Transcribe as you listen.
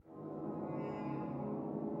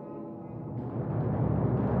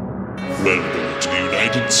Welcome to the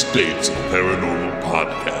United States of Paranormal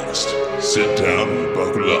Podcast. Sit down and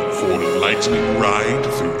buckle up for an enlightening ride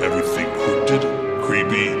through everything cryptid,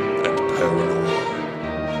 creepy, and paranormal.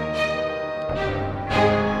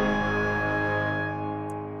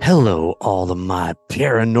 Hello, all of my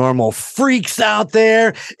paranormal freaks out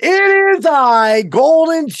there. It is I,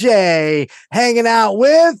 Golden Jay, hanging out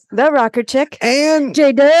with the Rocker Chick and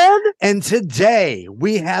J-Dub. And today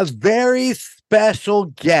we have very special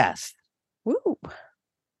guests. Woo.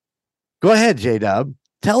 Go ahead, J-Dub.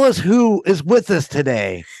 Tell us who is with us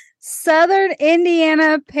today. Southern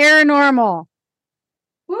Indiana Paranormal.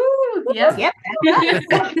 Woo! Yep.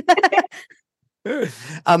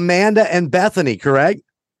 Amanda and Bethany, correct?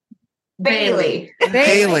 Bailey.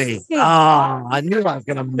 Bailey. Oh, I knew I was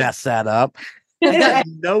going to mess that up. I got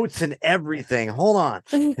notes and everything. Hold on.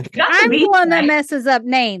 I'm the one that messes up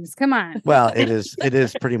names. Come on. Well, it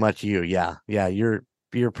is pretty much you. Yeah. Yeah. You're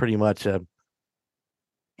pretty much a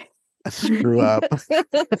screw up.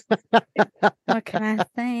 What can I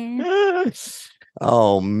say?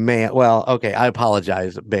 Oh man. Well, okay. I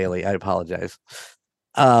apologize, Bailey. I apologize.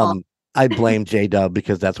 I blame J-Dub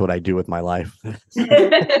because that's what I do with my life.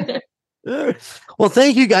 Well,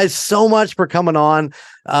 thank you guys so much for coming on.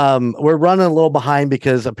 We're running a little behind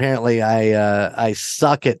because apparently I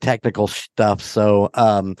suck at technical stuff. So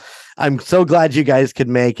I'm so glad you guys could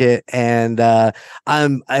make it, and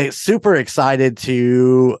I'm super excited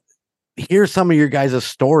to hear some of your guys'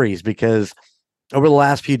 stories because over the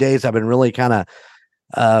last few days I've been really kind of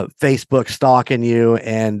Facebook stalking you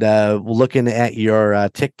and looking at your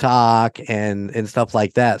TikTok and stuff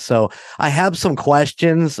like that. So I have some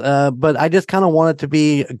questions, but I just kind of want it to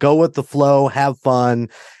be go with the flow, have fun,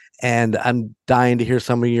 and I'm dying to hear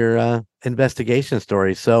some of your investigation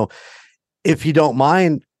stories. So if you don't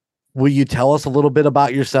mind, will you tell us a little bit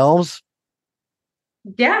about yourselves?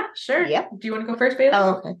 Yeah, sure. Yep. Do you want to go first, Bailey?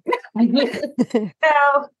 Oh, okay.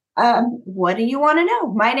 So, what do you want to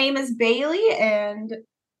know? My name is Bailey, and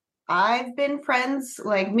I've been friends,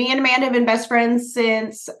 like me and Amanda have been best friends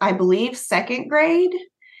since, I believe, second grade.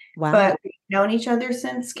 Wow. But we've known each other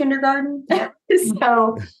since kindergarten.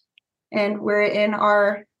 So, and we're in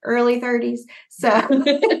our early 30s. So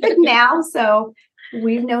now, so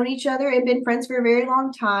we've known each other and been friends for a very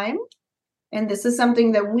long time. And this is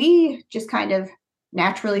something that we just kind of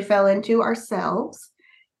naturally fell into ourselves.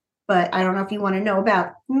 But I don't know if you want to know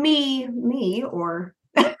about me, or.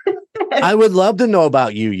 I would love to know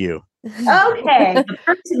about you. Okay. The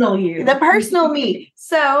personal you. The personal me.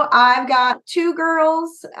 So I've got two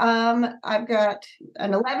girls. I've got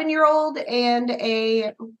an 11-year-old and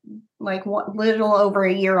a little over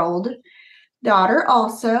a year-old daughter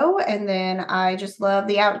also. And then I just love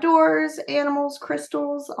the outdoors, animals,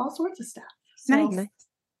 crystals, all sorts of stuff. So, Nice.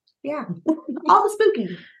 Yeah. All the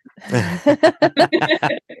spooky.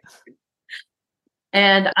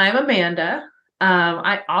 And I'm Amanda.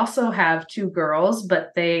 I also have two girls,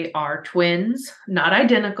 but they are twins, not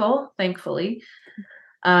identical, thankfully.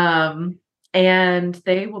 And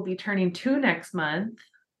they will be turning 2 next month.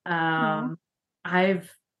 I've,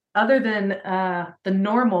 other than the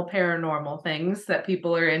normal paranormal things that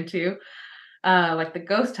people are into, like the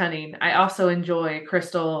ghost hunting, I also enjoy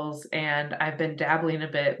crystals, and I've been dabbling a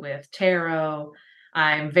bit with tarot.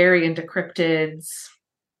 I'm very into cryptids,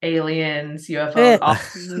 aliens,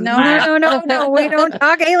 UFOs. No. We don't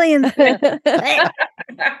talk aliens.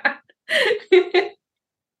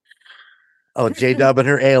 Oh, J-Dub and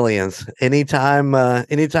her aliens. Anytime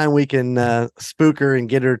we can spook her and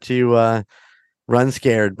get her to run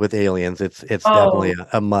scared with aliens, it's definitely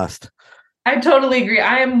a must. I totally agree.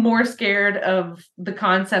 I am more scared of the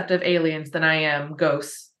concept of aliens than I am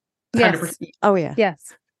ghosts. 100%. Yes. Oh yeah.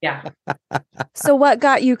 Yes. Yeah. So what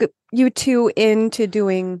got you two into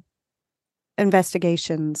doing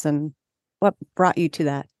investigations, and what brought you to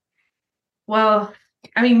that? Well,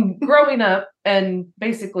 I mean, growing up and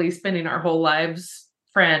basically spending our whole lives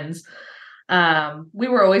friends, we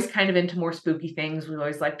were always kind of into more spooky things. We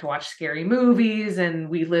always liked to watch scary movies, and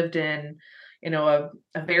we lived in, a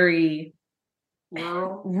very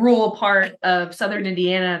rural part of Southern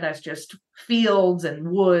Indiana that's just fields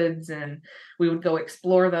and woods, and we would go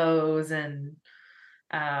explore those, and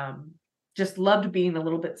just loved being a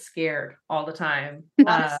little bit scared all the time.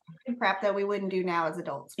 Crap that we wouldn't do now as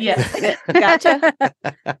adults. Yeah. Gotcha. We're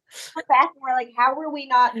back and we're like, how were we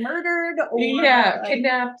not murdered? Or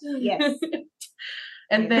Kidnapped. Yes.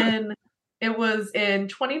 And then it was in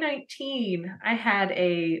 2019, I had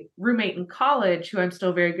a roommate in college who I'm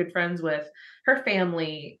still very good friends with. Her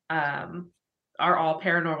family are all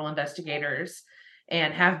paranormal investigators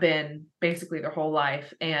and have been basically their whole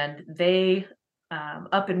life. And they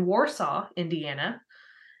up in Warsaw, Indiana.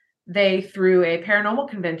 They threw a paranormal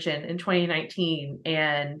convention in 2019,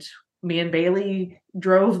 and me and Bailey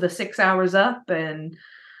drove the 6 hours up, and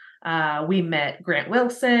we met Grant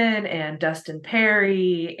Wilson and Dustin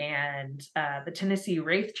Perry and the Tennessee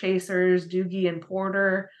Wraith Chasers, Doogie and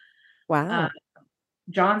Porter. Wow.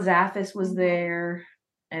 John Zaffis was there,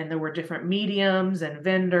 and there were different mediums and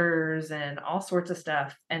vendors and all sorts of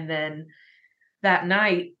stuff. And then that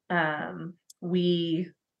night, we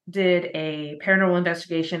did a paranormal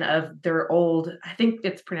investigation of their old, I think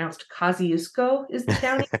it's pronounced Kosciuszko is the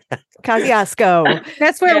county. Kosciuszko.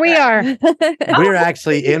 That's where we are. We're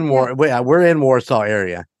actually in we're in Warsaw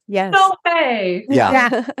area. Yes. No way.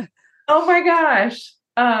 Yeah. Oh my gosh.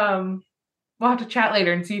 We'll have to chat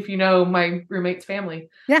later and see if you know my roommate's family.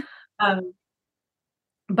 Yeah.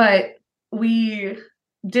 But we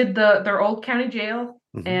did their old county jail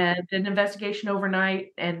Mhm. and did an investigation overnight,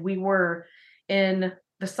 and we were in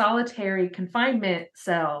the solitary confinement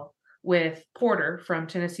cell with Porter from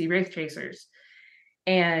Tennessee Wraith Chasers.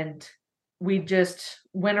 And we just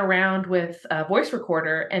went around with a voice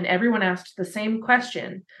recorder, and everyone asked the same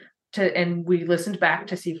question and we listened back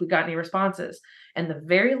to see if we got any responses. And the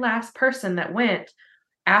very last person that went,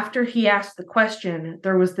 after he asked the question,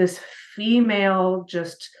 there was this female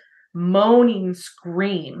just moaning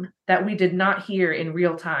scream that we did not hear in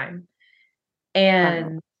real time.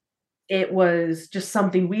 And it was just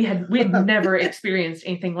something we had never experienced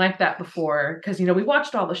anything like that before. Because, we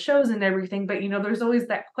watched all the shows and everything, but, there's always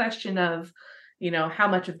that question of, how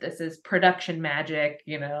much of this is production magic,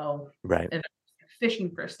 Right. and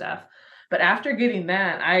fishing for stuff. But after getting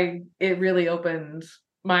that, it really opened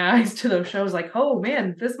my eyes to those shows, like, oh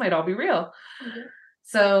man, this might all be real. Mm-hmm.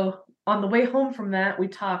 So on the way home from that, we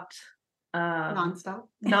talked Nonstop.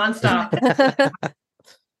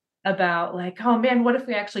 About like, oh man, what if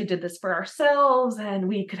we actually did this for ourselves and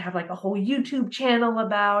we could have like a whole YouTube channel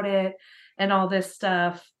about it and all this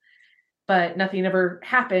stuff. But nothing ever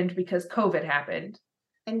happened because COVID happened.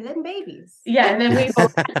 And then babies. Yeah, and then we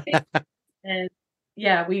both and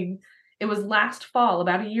yeah, it was last fall,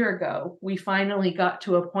 about a year ago, we finally got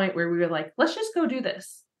to a point where we were like, let's just go do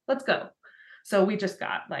this. Let's go. So we just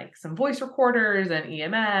got like some voice recorders and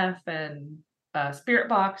EMF and a spirit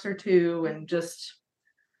box or two, and just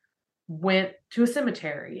went to a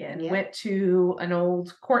cemetery and went to an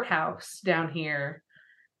old courthouse down here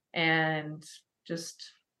and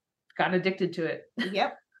just got addicted to it.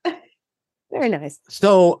 Yep. Very nice.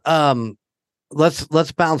 So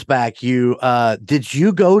let's bounce back. You did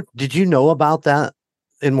you know about that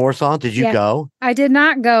in Warsaw? Did you go? I did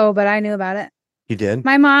not go, but I knew about it. You did?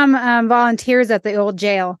 My mom volunteers at the old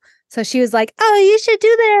jail. So she was like, oh, you should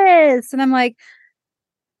do this. And I'm like,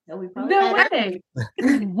 No, we probably No had- way.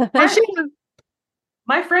 I should have.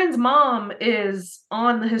 My friend's mom is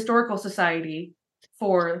on the historical society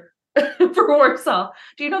for Warsaw.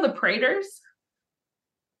 Do you know the Praters?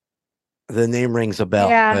 The name rings a bell.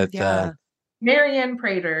 Yeah. But Yeah. Marianne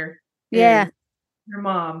Prater. Yeah. is her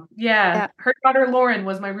mom. Yeah. Yeah. Her daughter Lauren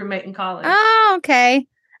was my roommate in college. Oh, okay.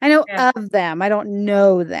 I know Yeah. of them. I don't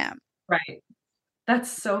know them. Right.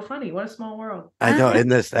 That's so funny. What a small world. I know, and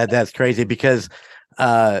that's crazy because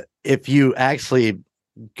if you actually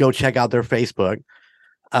go check out their Facebook,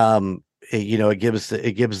 it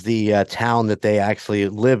gives the town that they actually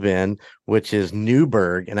live in, which is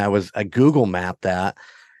Newburgh, and I Google mapped that,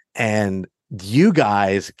 and you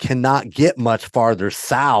guys cannot get much farther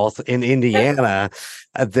south in Indiana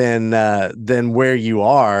than where you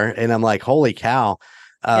are, and I'm like, holy cow,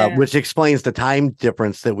 which explains the time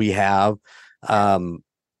difference that we have.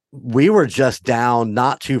 We were just down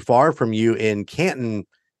not too far from you in Canton,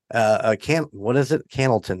 what is it?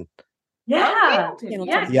 Cannleton. Yeah. Hamilton.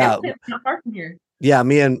 Yeah. It's not far from here. Yeah,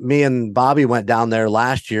 me and Bobby went down there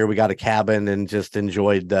last year. We got a cabin and just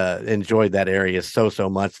enjoyed that area so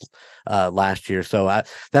much last year. So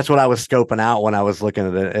that's what I was scoping out when I was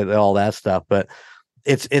looking at all that stuff. But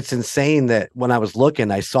it's insane that when I was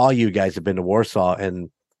looking, I saw you guys have been to Warsaw, and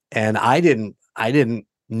I didn't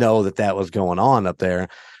know that was going on up there.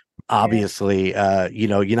 Obviously,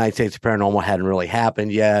 United States Paranormal hadn't really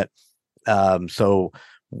happened yet, so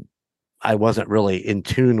I wasn't really in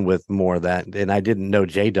tune with more of that, and I didn't know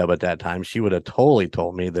J-Dub at that time. She would have totally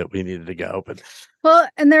told me that we needed to go. But Well,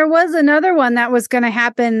 and there was another one that was going to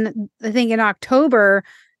happen, I think, in October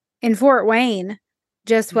in Fort Wayne,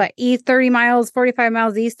 just 30 miles, 45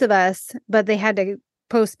 miles east of us, but they had to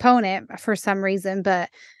postpone it for some reason. But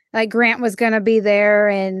like Grant was going to be there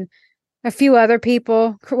and a few other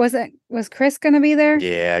people. Was Chris going to be there?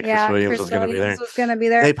 yeah, Chris Williams Chris was going to be there. Williams was going to be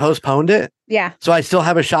there. They postponed it, Yeah. so I still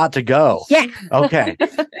have a shot to go. Yeah. Okay.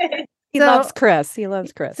 He So- loves Chris. He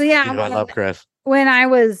loves Chris. So yeah, I love Chris. when I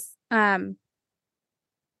was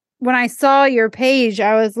when I saw your page,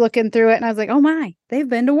 I was looking through it and I was like, oh my, they've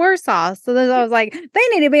been to Warsaw. So then I was like, they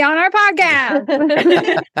need to be on our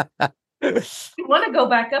podcast. We want to go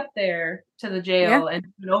back up there to the jail and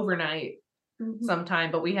do an overnight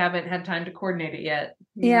sometime, but we haven't had time to coordinate it yet.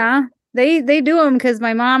 Yeah. They do them because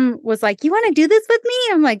my mom was like, you want to do this with me?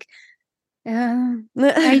 I'm like,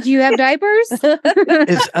 do you have diapers?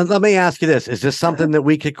 Let me ask you this: is this something that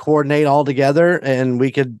we could coordinate all together, and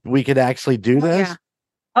we could actually do this? Yeah.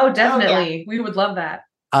 Oh, definitely. We would love that.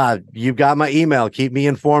 You've got my email. Keep me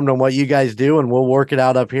informed on what you guys do, and we'll work it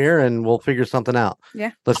out up here, and we'll figure something out.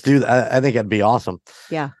 Yeah, let's do that. I think that'd be awesome.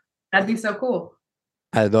 Yeah, that'd be so cool.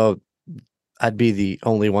 Though I'd be the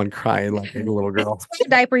only one crying like a little girl.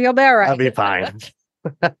 Diaper, you'll be all right. I'll be fine.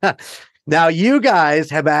 Now, you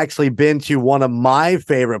guys have actually been to one of my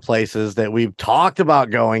favorite places that we've talked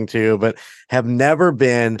about going to, but have never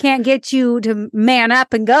been. Can't get you to man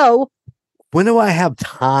up and go. When do I have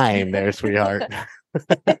time there, sweetheart?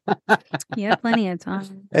 You have plenty of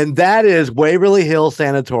time. And that is Waverly Hill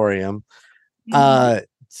Sanatorium. You guys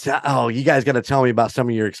got to tell me about some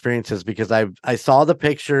of your experiences, because I saw the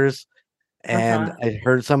pictures and I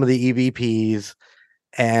heard some of the EVPs,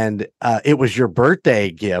 and it was your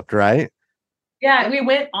birthday gift, right? Yeah, we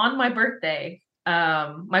went on my birthday.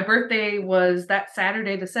 My birthday was that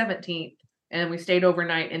Saturday, the 17th, and we stayed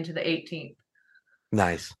overnight into the 18th.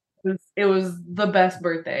 Nice. It was the best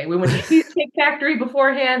birthday. We went to Cheesecake Factory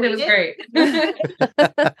beforehand. It was great.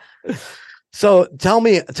 So tell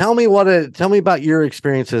me about your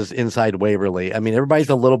experiences inside Waverly. I mean, everybody's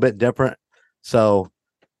a little bit different. So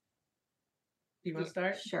You want to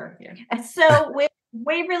start? Sure. Yeah. So with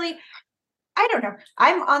Waverly, I don't know.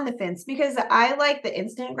 I'm on the fence because I like the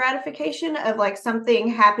instant gratification of like something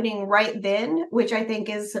happening right then, which I think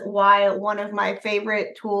is why one of my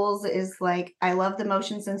favorite tools is like, I love the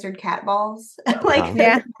motion censored cat balls. Like,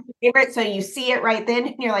 Yeah. my favorite. So you see it right then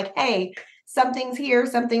and you're like, hey, something's here,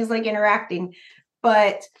 something's like interacting.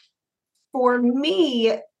 But for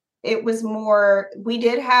me, it was more, we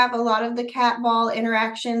did have a lot of the cat ball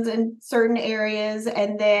interactions in certain areas.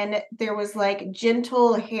 And then there was like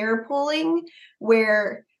gentle hair pulling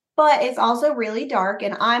but it's also really dark,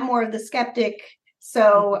 and I'm more of the skeptic.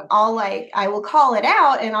 So I will call it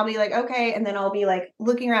out and I'll be like, okay. And then I'll be like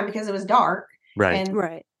looking around because it was dark. right. And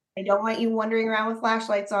right. I don't want you wandering around with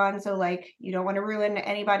flashlights on. So like, you don't want to ruin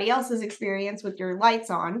anybody else's experience with your lights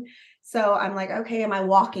on. So I'm like, okay, am I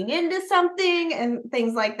walking into something and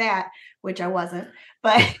things like that, which I wasn't.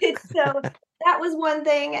 But so that was one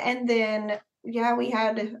thing. And then, yeah, we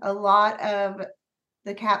had a lot of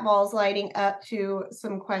the cat balls lighting up to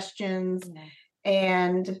some questions.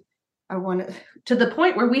 And I wanted To the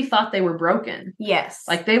point where we thought they were broken. yes.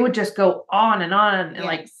 Like they would just go on and Yes.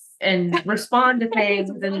 like and respond to things,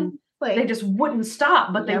 and they just wouldn't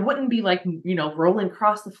stop, but they Yep. wouldn't be like, rolling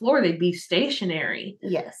across the floor. They'd be stationary.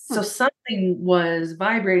 yes. So something was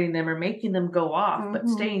vibrating them or making them go off, but Mhm.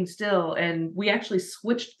 staying still. And we actually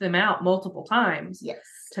switched them out multiple times Yes.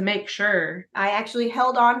 to make sure. I actually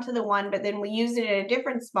held on to the one, but then we used it in a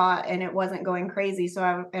different spot and it wasn't going crazy. So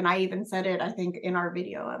I even said it, I think, in our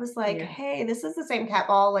video. I was like, Yeah. hey, this is the same cat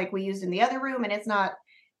ball like we used in the other room and it's not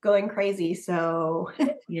going crazy. So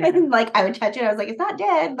Yeah. and like I would touch it. I was like, it's not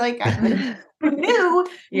dead. Like I new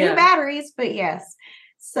Yeah. batteries, but yes.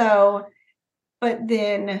 So, but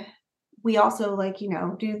then we also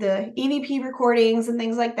do the EVP recordings and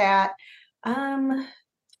things like that.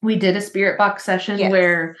 We did a spirit box session Yes.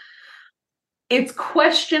 where it's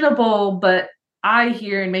questionable, but I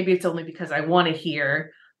hear, and maybe it's only because I want to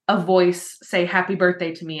hear a voice say happy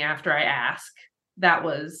birthday to me after I ask. That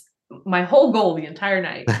was my whole goal the entire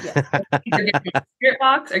night. Yeah. Either get a spirit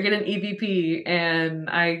box or get an EVP. And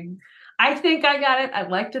I think I got it. I'd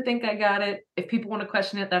like to think I got it. If people want to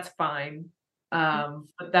question it, that's fine.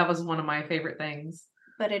 But that was one of my favorite things.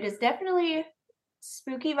 But it is definitely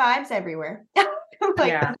spooky vibes everywhere.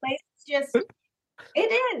 Yeah. The place is just, it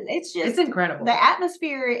is. It's just It's incredible. The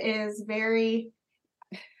atmosphere is very,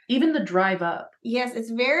 Even the drive up. yes,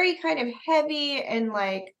 it's very kind of heavy and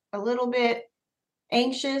like a little bit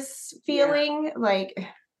anxious feeling. Like,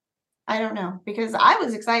 I don't know, because I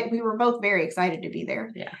was excited. We were both very excited to be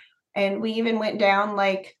there. Yeah. And we even went down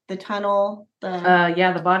like the tunnel, the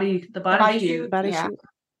The body chute. Body yeah. shoot.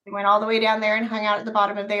 We went all the way down there and hung out at the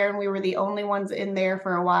bottom of there, and we were the only ones in there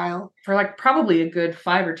for a while. For like probably a good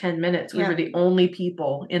 5 or 10 minutes. We Yeah. were the only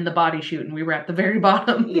people in the body chute, and we were at the very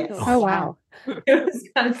bottom. Yes. Oh wow. It was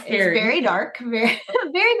kind of scary. It's very dark, very,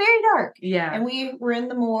 very, very dark. Yeah. And we were in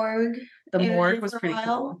the morgue. The area morgue was for a pretty while.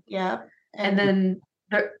 cool. Yeah. And then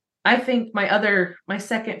I think my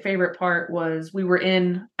second favorite part was we were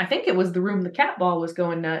in, I think it was the room the cat ball was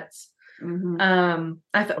going nuts.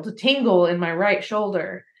 I felt a tingle in my right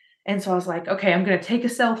shoulder. And so I was like, okay, I'm going to take a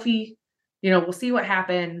selfie. We'll see what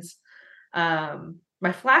happens.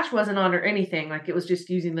 My flash wasn't on or anything. Like, it was just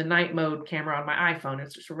using the night mode camera on my iPhone.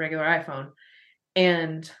 It's just a regular iPhone.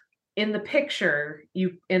 And in the picture,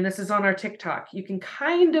 and this is on our TikTok, you can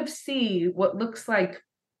kind of see what looks like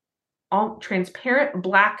all transparent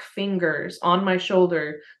black fingers on my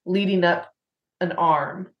shoulder leading up an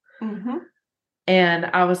arm. And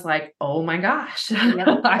I was like, oh my gosh, I think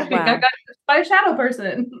I got hit by a shadow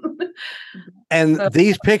person. And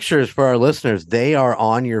these pictures, for our listeners, they are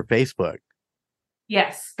on your Facebook.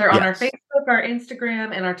 Yes, they're on our Facebook, our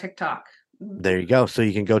Instagram, and our TikTok. There you go. So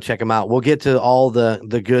you can go check them out. We'll get to all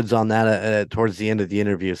the goods on that towards the end of the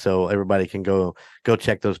interview, so everybody can go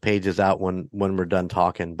check those pages out when we're done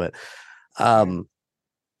talking. But from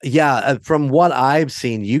what I've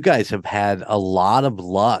seen, you guys have had a lot of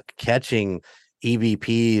luck catching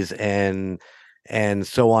EVPs and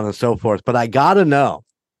so on and so forth. But I gotta know,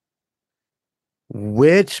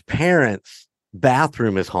 which parent's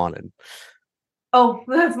bathroom is haunted? Oh,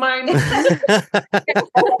 that's mine.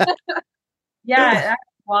 Yeah, that's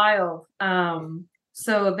wild.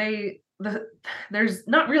 So there's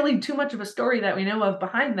not really too much of a story that we know of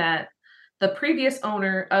behind that. The previous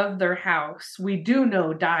owner of their house, we do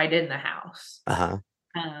know, died in the house.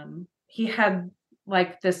 He had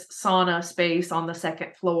like this sauna space on the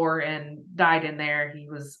second floor and died in there. He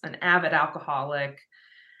was an avid alcoholic.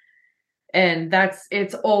 And that's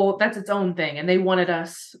its own thing. And they wanted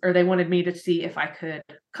me to see if I could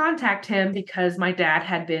contact him because my dad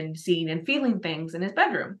had been seeing and feeling things in his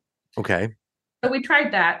bedroom. Okay. So we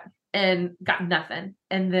tried that and got nothing.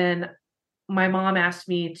 And then my mom asked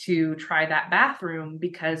me to try that bathroom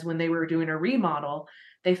because when they were doing a remodel,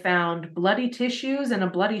 they found bloody tissues and a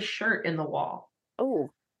bloody shirt in the wall. Oh.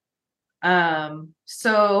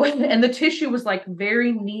 So, and the tissue was like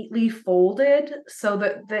very neatly folded so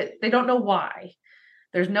that they don't know why.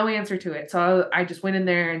 There's no answer to it. So I just went in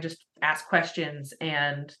there and just asked questions,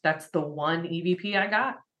 and that's the one EVP I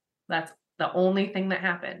got. That's the only thing that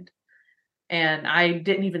happened. And I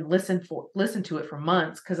didn't even listen to it for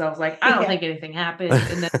months because I was like, I don't think anything happened.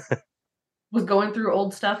 And then was going through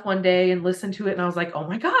old stuff one day and listened to it, and I was like, oh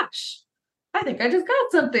my gosh, I think I just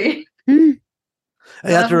got something.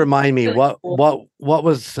 You have to remind me, what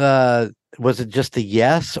was it just a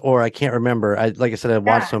yes, or I can't remember. Like I said, I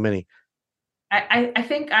watched so many. I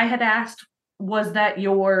think I had asked, was that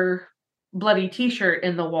your bloody t-shirt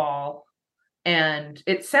in the wall? And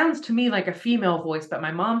it sounds to me like a female voice, but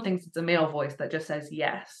my mom thinks it's a male voice that just says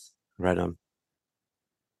yes. Right on.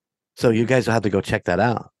 So you guys will have to go check that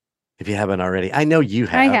out if you haven't already. I know you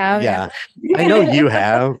have. I have. Yeah. I know you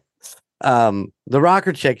have. The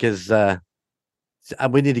rocker chick is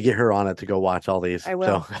we need to get her on it to go watch all these. I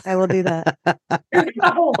will. So. I will do that.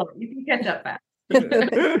 Hold on, you can catch up fast.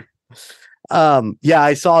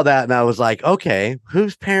 I saw that and I was like, okay,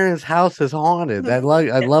 whose parents' house is haunted? I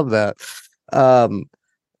love that.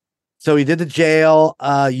 So you did the jail.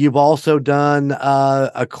 You've also done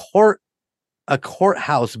a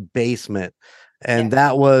courthouse basement, and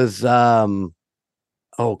that was oh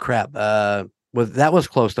crap. That was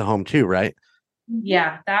close to home too, right?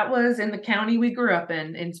 Yeah, that was in the county we grew up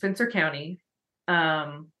in Spencer County.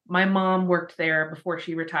 My mom worked there before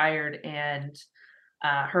she retired, and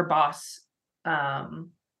her boss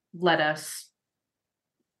let us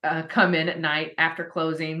come in at night after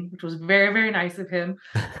closing, which was very, very nice of him.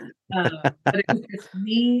 But it was just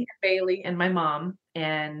me, Bailey, and my mom,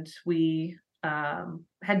 and we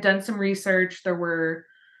had done some research. There were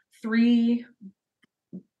 3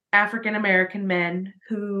 African American men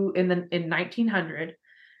who in 1900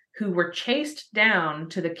 who were chased down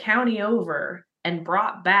to the county over and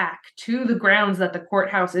brought back to the grounds that the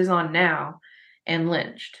courthouse is on now and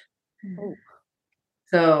lynched. Oh.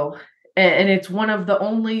 So, and it's one of the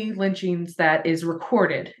only lynchings that is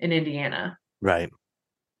recorded in Indiana. Right.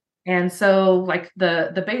 And so like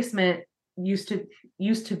the basement used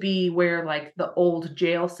to be where like the old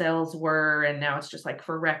jail cells were, and now it's just like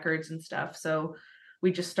for records and stuff. So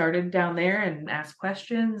we just started down there and asked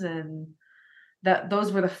questions, and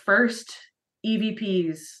those were the first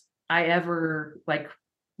EVPs I ever like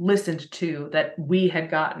listened to that we had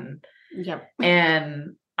gotten. Yep.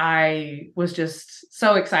 And I was just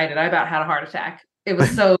so excited. I about had a heart attack. It was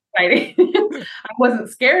so exciting. I wasn't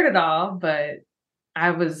scared at all, but I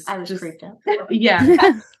was just creeped out.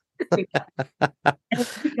 Yeah.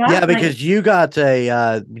 Yeah, because you got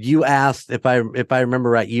you asked, if I remember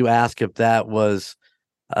right, you asked if that was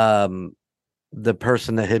the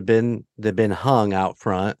person that had been hung out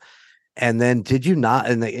front. And then did you not,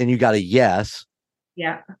 and you got a yes.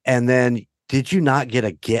 Yeah. And then did you not get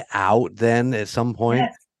a get out then at some point?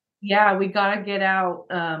 Yes. Yeah, we got to get out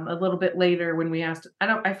a little bit later when we asked.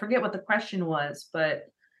 I forget what the question was, but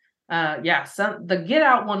the get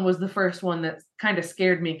out one was the first one that kind of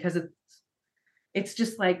scared me because it's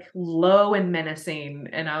just like low and menacing,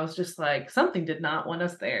 and I was just like, something did not want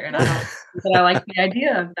us there, and I don't think that I like the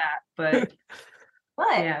idea of that, but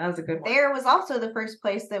yeah, that was a good one. There was also the first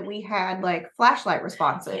place that we had like flashlight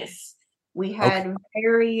responses. Yes. We had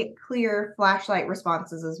very clear flashlight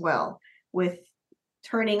responses as well, with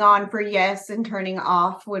turning on for yes and turning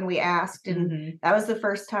off when we asked. And that was the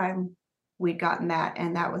first time we'd gotten that.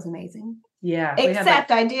 And that was amazing. Yeah. Except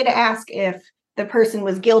I did ask if the person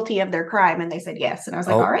was guilty of their crime, and they said yes. And I was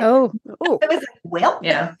like, all right. Oh. It was like, well,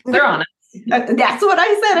 yeah, they're honest. That's what I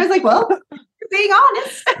said. I was like, well, you're being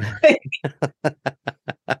honest.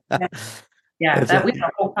 Yeah, that we had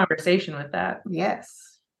a whole conversation with that. Yes.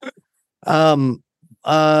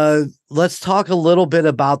 Let's talk a little bit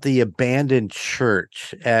about the abandoned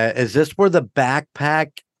church. Is this where the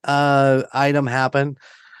backpack item happened?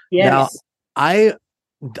 Yes. Now,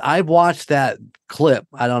 I've watched that clip,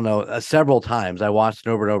 I don't know, several times. I watched it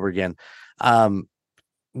over and over again.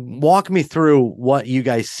 Walk me through what you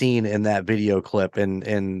guys seen in that video clip,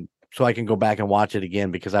 and so I can go back and watch it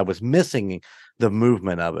again, because I was missing the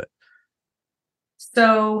movement of it.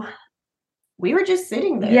 So we were just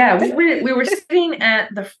sitting there. Yeah, we were sitting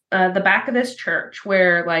at the back of this church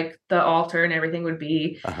where like the altar and everything would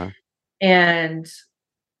be. And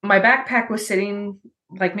my backpack was sitting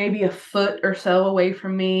like maybe a foot or so away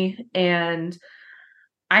from me, and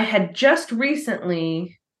I had just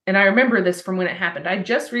recently, and I remember this from when it happened, I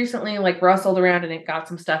just recently like rustled around and it got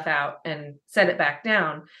some stuff out and set it back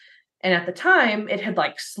down. And at the time, it had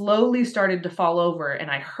like slowly started to fall over,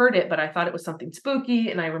 and I heard it, but I thought it was something spooky.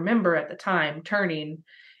 And I remember at the time turning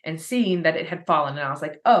and seeing that it had fallen, and I was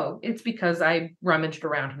like, oh, it's because I rummaged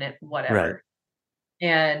around in it, whatever. Right.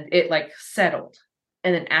 And it like settled.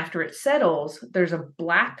 And then after it settles, there's a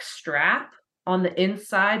black strap on the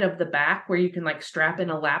inside of the back where you can like strap in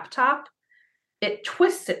a laptop. It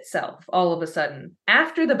twists itself all of a sudden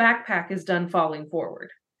after the backpack is done falling forward.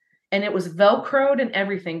 And it was Velcroed and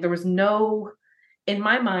everything. There was no, in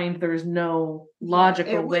my mind, there was no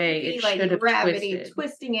logical way it like should have gravity twisted.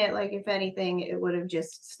 Twisting it, like if anything, it would have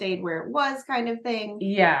just stayed where it was, kind of thing.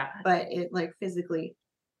 Yeah. But it like physically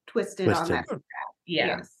twisted. On that strap. Yeah.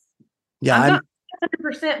 Yes. Yeah. I'm not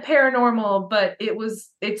 100% paranormal, but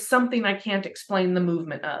it's something I can't explain the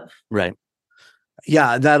movement of. Right.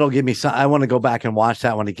 Yeah, that'll give me some. I want to go back and watch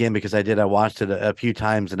that one again, because I watched it a few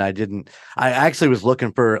times, and I actually was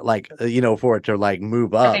looking for like, for it to like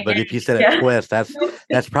move up. But if you said it twist,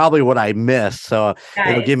 that's probably what I missed. So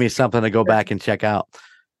it'll give me something to go back and check out.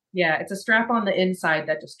 Yeah. It's a strap on the inside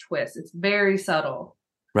that just twists. It's very subtle.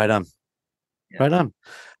 Right on. Yeah. Right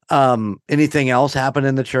on. Anything else happen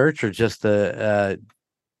in the church, or just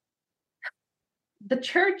the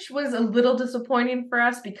church was a little disappointing for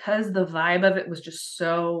us because the vibe of it was just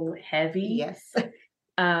so heavy. Yes.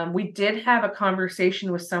 We did have a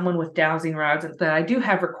conversation with someone with dowsing rods that I do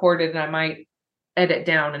have recorded, and I might edit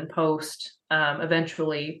down and post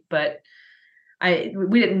eventually, but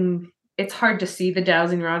it's hard to see the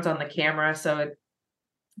dowsing rods on the camera, so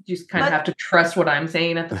you just kind of have to trust what I'm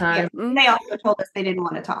saying at the time. Yeah, they also told us they didn't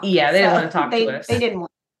want to talk. Yeah, they didn't want to talk to us. They didn't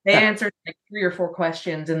want. They answered like 3 or 4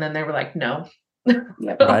 questions, and then they were like, no.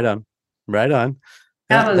 Right on.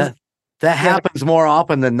 That happens more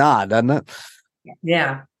often than not, doesn't it?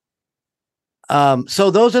 Yeah. So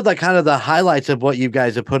those are the kind of the highlights of what you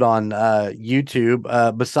guys have put on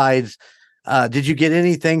YouTube. Besides, did you get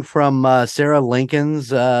anything from Sarah Lincoln's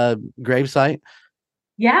gravesite?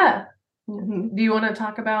 Yeah. Mm-hmm. Do you want to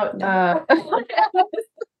talk about?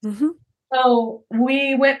 So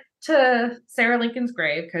we went to Sarah Lincoln's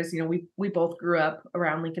grave because we both grew up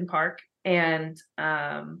around Lincoln Park, and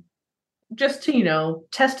just to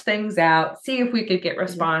test things out, see if we could get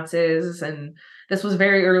responses. And this was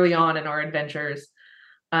very early on in our adventures,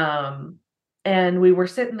 and we were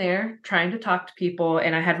sitting there trying to talk to people,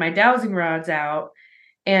 and I had my dowsing rods out,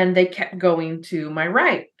 and they kept going to my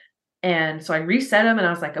right. And so I reset them, and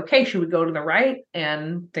I was like, okay, should we go to the right?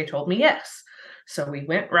 And they told me yes. So we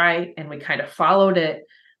went right, and we kind of followed it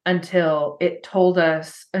until it told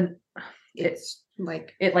us, and it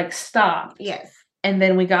stopped. Yes. And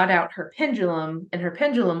then we got out her pendulum and her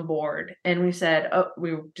pendulum board, and we said,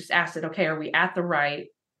 we just asked it, okay, are we at the right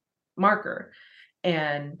marker?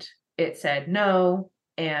 And it said no.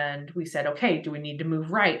 And we said, okay, do we need to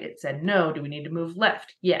move right? It said no. Do we need to move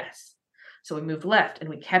left? Yes. So we moved left and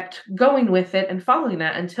we kept going with it and following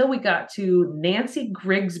that until we got to Nancy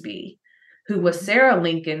Grigsby, who was Sarah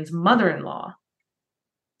Lincoln's mother-in-law.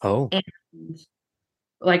 Oh. And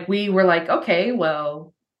like, we were like, okay,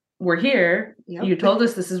 well, we're here. Yep. You told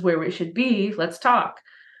us this is where we should be. Let's talk.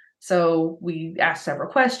 So we asked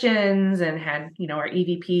several questions and had, our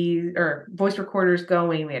EVP or voice recorders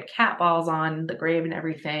going. We had cat balls on the grave and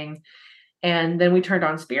everything. And then we turned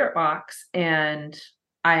on Spirit Box and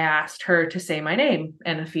I asked her to say my name,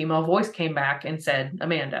 and a female voice came back and said,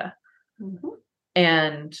 Amanda. Mm-hmm.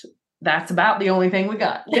 And that's about the only thing we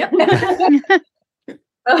got. Yep.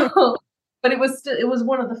 But it was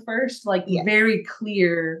one of the first very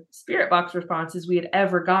clear Spirit Box responses we had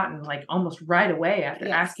ever gotten, like almost right away after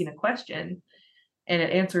asking a question, and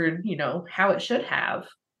it answered, how it should have.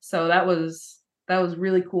 So that was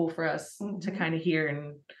really cool for us to kind of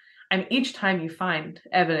hear. And each time you find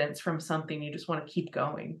evidence from something, you just want to keep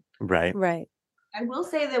going. Right. I will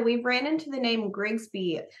say that we ran into the name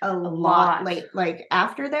Grigsby a lot late, like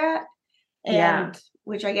after that. And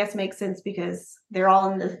which I guess makes sense because they're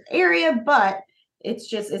all in the area, but it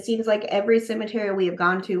seems like every cemetery we have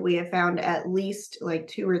gone to, we have found at least like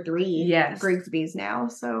 2 or 3 Grigsbys now.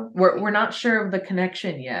 So we're not sure of the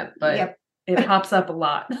connection yet, but it pops up a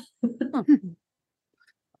lot.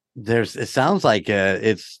 It sounds like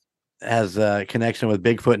it has a connection with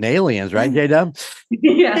Bigfoot and aliens, right, J-Dub?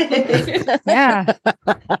 Yeah.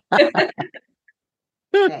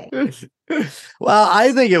 Well,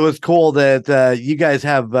 I think it was cool that you guys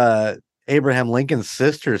have Abraham Lincoln's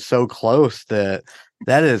sister so close that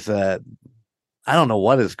is I don't know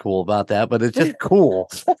what is cool about that, but it's just cool.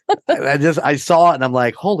 I saw it and I'm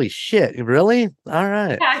like, holy shit, really? All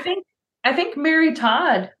right. Yeah, I think Mary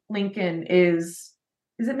Todd Lincoln is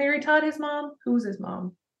it Mary Todd his mom? Who's his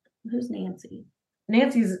mom? Who's Nancy?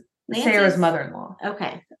 Nancy's Sarah's mother-in-law.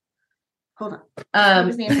 Okay. Hold on.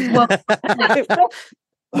 Who's Nancy? Well,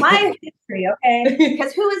 my history, okay?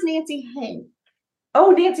 Because who is Nancy Hanks?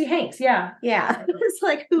 Oh, Nancy Hanks, yeah. Yeah. It's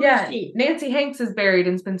like, who is she? Nancy Hanks is buried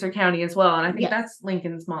in Spencer County as well, and I think that's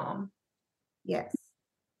Lincoln's mom. Yes.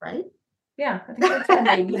 Right? Yeah, I think that's her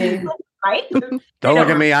name. Right? Don't look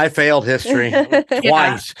at me. I failed history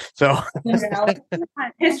twice. So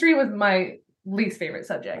history was my least favorite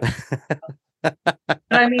subject. But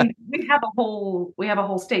I mean, we have a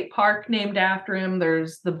whole state park named after him.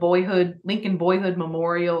 There's the Lincoln Boyhood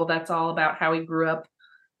Memorial. That's all about how he grew up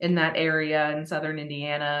in that area in southern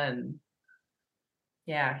Indiana. And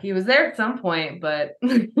yeah, he was there at some point, but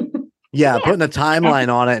putting a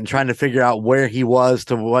timeline on it and trying to figure out where he was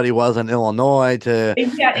to what he was in Illinois to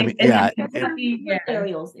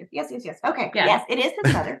burials there. Yes. Okay. Yeah. Yes, it is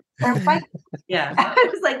his mother. Yeah. I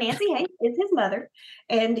was like, Nancy Hanks is his mother.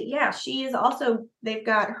 And she is also, they've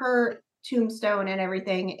got her tombstone and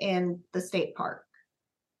everything in the state park.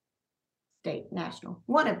 State, national.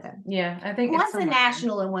 One of them. Yeah, I think one's a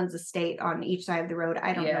national and one's a state on each side of the road.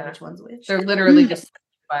 I don't know which one's which. They're literally just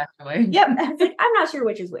by the way. Yep. I'm not sure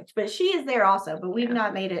which is which, but she is there also, but we've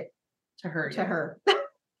not made it to her.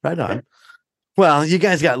 Right on. Well, you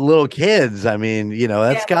guys got little kids. I mean,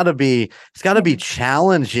 that's gotta be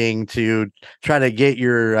challenging to try to get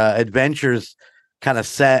your adventures kind of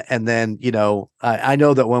set. And then, I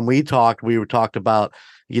know that when we talked about,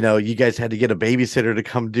 you guys had to get a babysitter to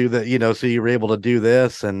come do that, so you were able to do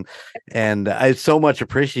this. And I so much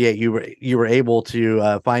appreciate you were able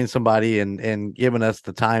to find somebody and giving us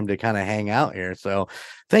the time to kind of hang out here. So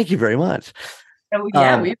thank you very much. Oh,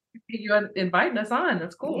 yeah, we appreciate you inviting us on.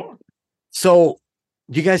 That's cool. Yeah. So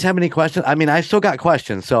do you guys have any questions? I mean, I still got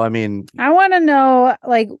questions. So, I mean, I want to know,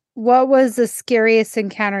 what was the scariest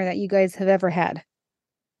encounter that you guys have ever had?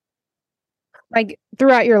 Like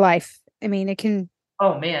throughout your life. I mean, it can.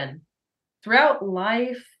 Oh man, throughout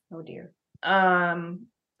life. Oh dear.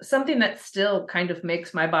 Something that still kind of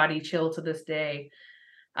makes my body chill to this day.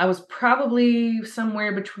 I was probably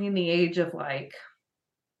somewhere between the age of I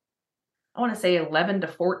want to say 11 to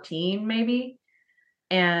 14, maybe.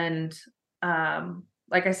 And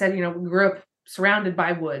like I said, we grew up surrounded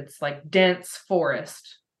by woods, like dense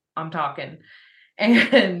forest, I'm talking.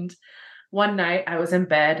 And one night I was in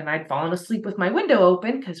bed and I'd fallen asleep with my window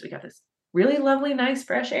open because we got this really lovely, nice,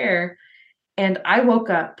 fresh air. And I woke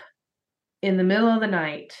up in the middle of the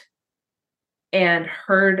night and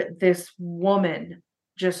heard this woman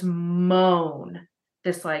just moan,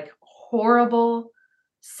 this horrible,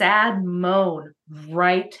 sad moan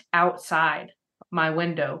right outside my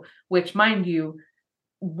window, which, mind you,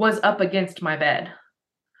 was up against my bed.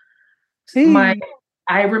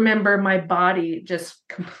 I remember my body just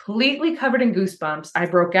completely covered in goosebumps. I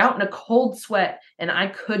broke out in a cold sweat and I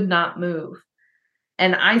could not move.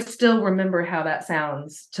 And I still remember how that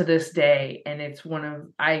sounds to this day. And it's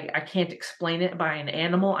I can't explain it by an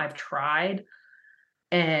animal. I've tried.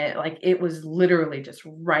 And like, it was literally just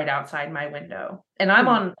right outside my window. And I'm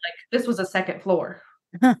on, like, this was a second floor.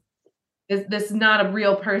 This is not a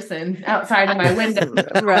real person outside of my window.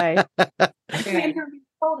 Right. I never been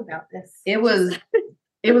told about this. It was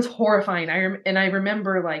horrifying. I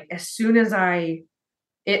remember, like, as soon as I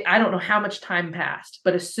don't know how much time passed,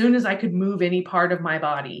 but as soon as I could move any part of my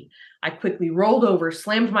body, I quickly rolled over,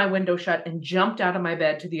 slammed my window shut, and jumped out of my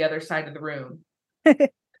bed to the other side of the room. And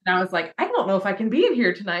I was like, I don't know if I can be in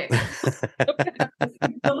here tonight.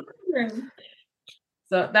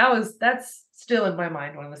 So that's still in my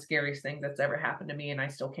mind one of the scariest things that's ever happened to me, and I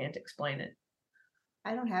still can't explain it.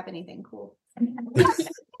 I don't have anything cool. So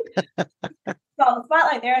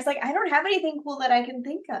spotlight there. I was like, I don't have anything cool that I can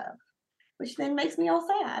think of, which then makes me all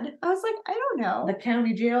sad. I was like, I don't know. The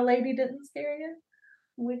county jail lady didn't scare you?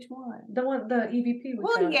 Which one? The EVP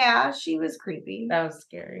was. Well, yeah, she was creepy. That was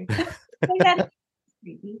scary.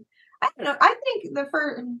 Creepy. I don't know. I think the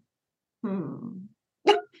first.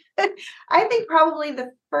 I think probably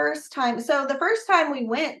the first time. So the first time we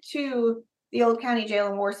went to the old county jail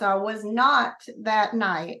in Warsaw was not that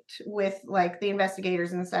night with like the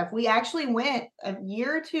investigators and stuff. We actually went a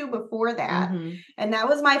year or two before that. Mm-hmm. And that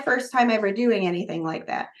was my first time ever doing anything like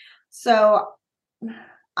that. So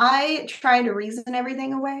I try to reason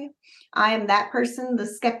everything away. I am that person, the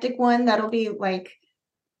skeptic one that'll be like,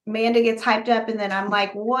 Amanda gets hyped up and then I'm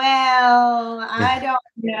like, well, I don't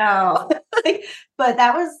know. But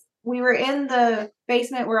we were in the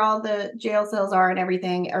basement where all the jail cells are and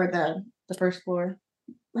everything, or the first floor.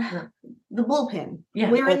 The bullpen. Yeah,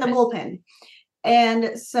 we were in the bullpen.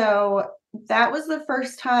 And so that was the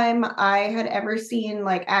first time I had ever seen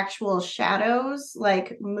like actual shadows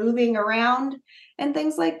like moving around and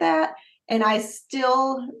things like that. And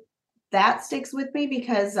that sticks with me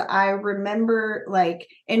because I remember like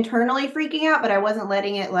internally freaking out, but I wasn't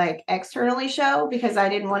letting it like externally show because I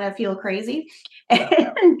didn't want to feel crazy.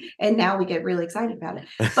 And now we get really excited about it.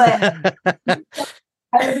 But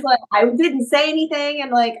I was like, I didn't say anything,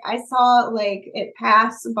 and like I saw like it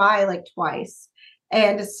pass by like twice.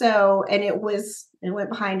 And it went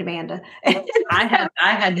behind Amanda. I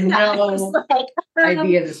had no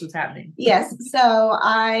idea this was happening. Yes. So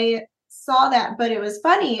I saw that, but it was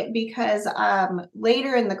funny because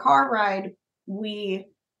later in the car ride, I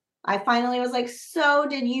finally was like, so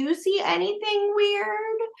did you see anything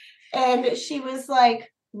weird? And she was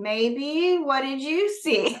like, maybe. What did you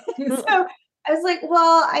see? So I was like,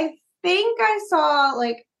 well, I think I saw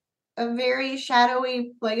like a very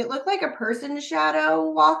shadowy, like it looked like a person's shadow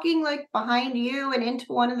walking like behind you and into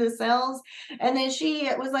one of the cells. And then she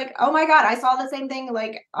was like, oh my God, I saw the same thing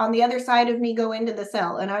like on the other side of me go into the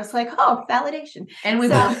cell. And I was like, oh, validation. And we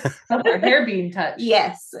both felt our hair being touched.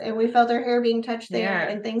 Yes. And we felt our hair being touched there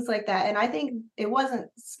and things like that. And I think it wasn't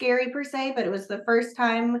scary per se, but it was the first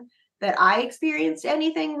time that I experienced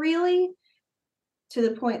anything really to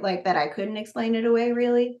the point like that I couldn't explain it away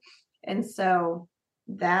really. And so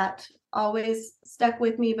that always stuck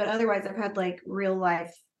with me, but otherwise I've had like real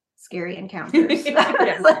life scary encounters.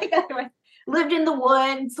 Like I lived in the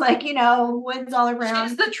woods, like, woods all around.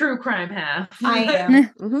 She's the true crime half. I am.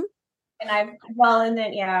 And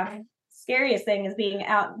then scariest thing is being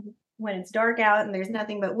out when it's dark out and there's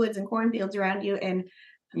nothing but woods and cornfields around you and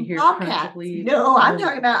you hear bobcats. No, I'm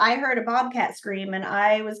talking about I heard a bobcat scream and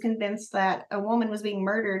I was convinced that a woman was being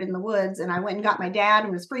murdered in the woods, and I went and got my dad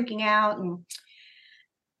and was freaking out, and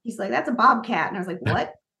he's like, that's a bobcat. And I was like,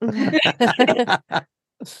 what?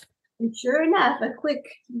 And sure enough, a quick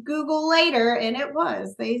Google later, and it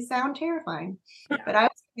was. They sound terrifying. But I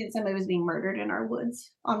was convinced somebody was being murdered in our woods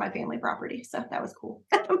on my family property. So that was cool.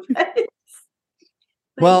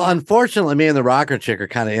 Well, unfortunately, me and the rocker chick are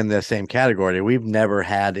kind of in the same category. We've never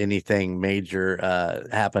had anything major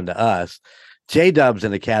happen to us. J-Dub's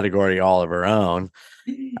in a category all of her own.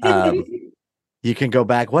 You can go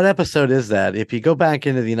back. What episode is that? If you go back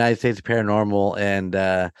into the United States Paranormal, and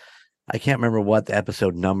I can't remember what the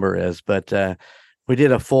episode number is, but we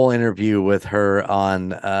did a full interview with her on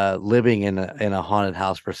living in a haunted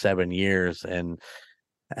house for 7 years and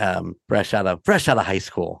fresh out of high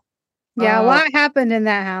school. Yeah, a lot happened in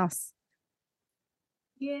that house.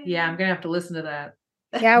 Yeah, I'm gonna have to listen to that.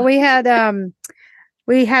 Yeah, we're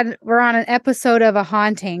on an episode of A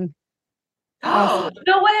Haunting. Oh,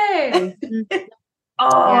 no way.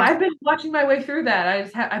 I've been watching my way through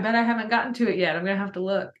that. I bet I haven't gotten to it yet. I'm gonna have to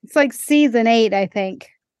look. It's like season 8, I think.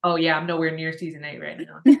 Oh yeah, I'm nowhere near season 8 right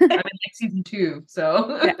now. I'm in like season 2.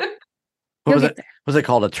 So what was it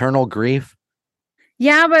called? Eternal Grief?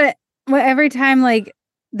 Yeah, but Well, every time like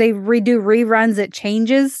they redo reruns, it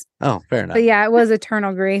changes. Oh, fair enough. But yeah, it was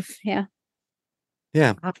Eternal Grief. Yeah.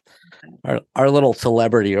 Yeah. Our little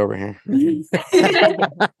celebrity over here.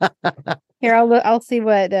 Here, I'll see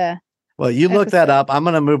what. Well, you look that episode. up. I'm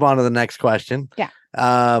going to move on to the next question. Yeah.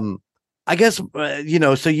 I guess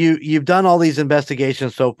so you've done all these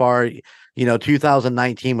investigations so far.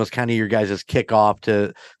 2019 was kind of your guys' kickoff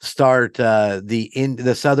to start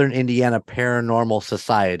the Southern Indiana Paranormal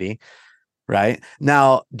Society, right?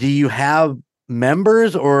 Now, do you have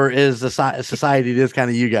members, or is the society just kind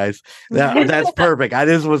of you guys? That's perfect. I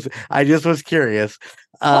just was curious.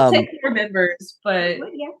 I'll take more members, but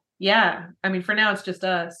Yeah. yeah, I mean, for now it's just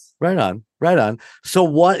us. Right on. So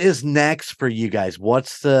what is next for you guys?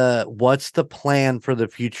 What's the plan for the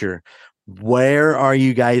future? Where are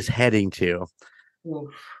you guys heading to?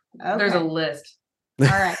 Oof. Okay. There's a list. All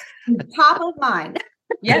right. Top of mind.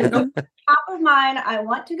 Yeah. Top of mind, I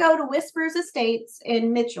want to go to Whispers Estates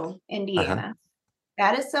in Mitchell, Indiana.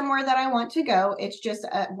 That is somewhere that I want to go. It's just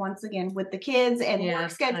once again with the kids and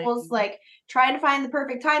work schedules, like trying to find the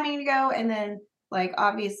perfect timing to go, and then like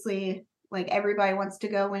obviously like everybody wants to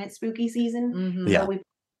go when it's spooky season. Mm-hmm. Yeah. So we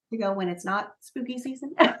to go when it's not spooky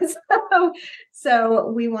season. so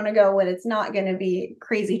we want to go when it's not going to be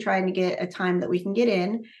crazy trying to get a time that we can get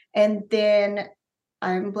in. And then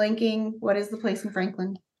I'm blanking. What is the place in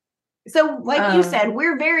Franklin? So like you said,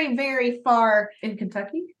 we're very, very far in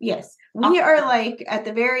Kentucky. Yes. We are like at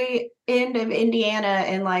the very end of Indiana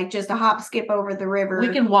and like just a hop skip over the river. We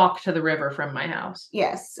can walk to the river from my house.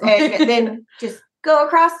 Yes. And then just go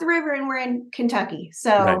across the river and we're in Kentucky.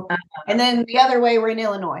 So, and then the other way we're in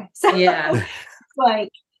Illinois. So Yeah. like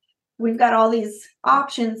we've got all these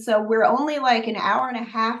options. So we're only like an hour and a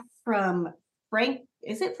half from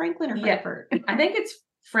is it Franklin or Frankfurt? Yeah. I think it's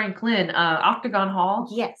Franklin, Octagon Hall.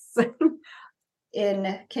 Yes.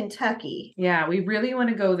 In Kentucky. Yeah, we really want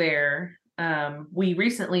to go there. We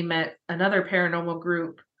recently met another paranormal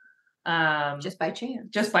group. Just by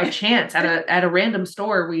chance at a random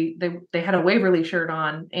store. They had a Waverly shirt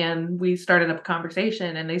on, and we started up a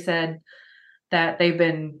conversation, and they said that they've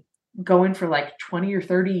been going for like 20 or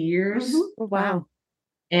 30 years. Mm-hmm. Wow.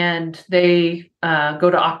 And they go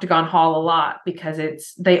to Octagon Hall a lot because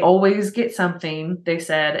they always get something, they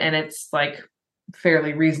said, and it's like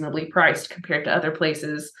fairly reasonably priced compared to other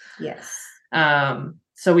places. Yes.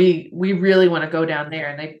 So we really want to go down there,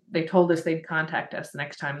 and they told us they'd contact us the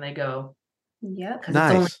next time they go. Yep.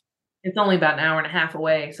 Nice. It's only about an hour and a half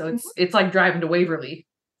away, so it's like driving to Waverly.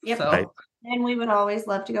 Yep. So. Right. And we would always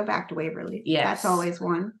love to go back to Waverly. Yes. That's always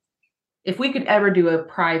one. If we could ever do a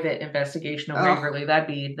private investigation of Waverly, that'd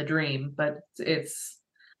be the dream. But it's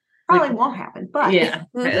probably won't happen. But yeah,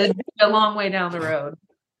 it'd be a long way down the road.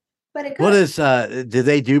 But it could. What is do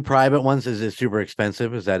they do private ones? Is it super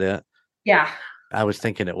expensive? Is that it? Yeah. I was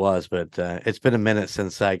thinking it was, but it's been a minute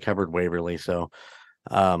since I covered Waverly, so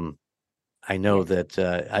I know that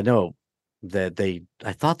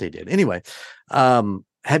I thought they did. Anyway,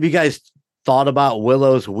 have you guys thought about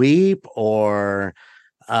Willow's Weep, or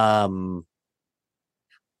I'm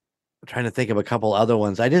trying to think of a couple other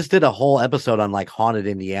ones. I just did a whole episode on like haunted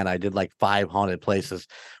Indiana. I did like 5 haunted places.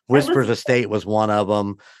 Whispers Estate was one of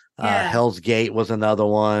them. Hell's Gate was another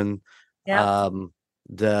one. Yeah.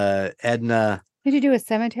 The Edna. Did you do a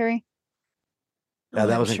cemetery? Yeah,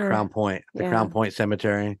 that was in Crown Point, the Yeah. Crown Point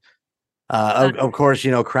Cemetery. Of course,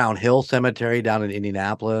 Crown Hill Cemetery down in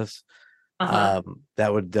Indianapolis. That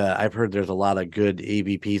would I've heard there's a lot of good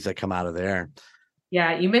EVPs that come out of there.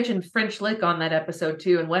 Yeah, you mentioned French Lick on that episode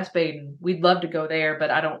too in West Baden. We'd love to go there, but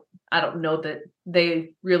I don't know that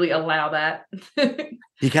they really allow that.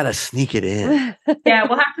 You gotta sneak it in. Yeah,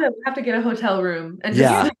 we'll have to get a hotel room and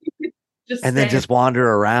then just wander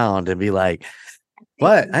around and be like,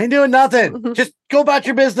 "What? I ain't doing nothing. Just go about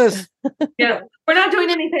your business." Yeah, we're not doing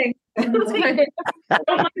anything. Don't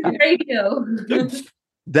want to do radio.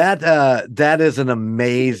 That is an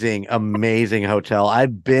amazing hotel.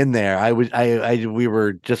 I've been there. We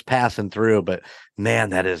were just passing through, but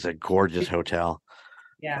man, that is a gorgeous hotel.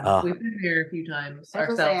 Yeah, we've been there a few times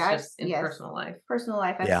ourselves, just in personal life. Personal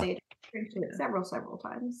life, I've stayed several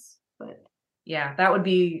times, but yeah, that would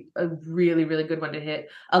be a really, really good one to hit.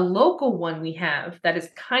 A local one we have that is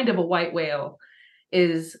kind of a white whale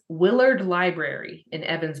is Willard Library in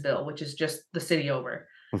Evansville, which is just the city over.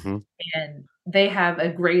 Mm-hmm. And they have a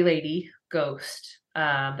gray lady ghost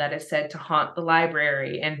that is said to haunt the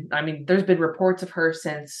library. And I mean, there's been reports of her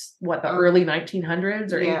since the early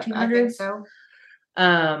 1900s or 1800s. I think so.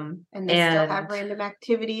 And they still have random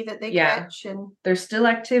activity that they catch, and there's still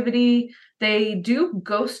activity. They do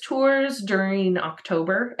ghost tours during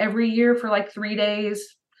October every year for like 3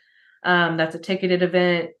 days. That's a ticketed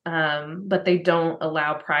event, but they don't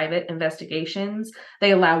allow private investigations.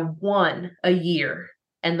 They allow one a year,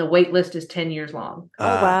 and the wait list is 10 years long. Oh,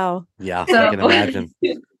 wow. Yeah, So- I can imagine.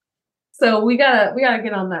 So we gotta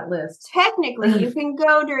get on that list. Technically, you can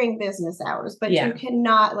go during business hours, but Yeah. you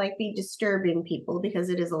cannot like be disturbing people because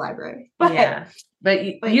it is a library. But Yeah, but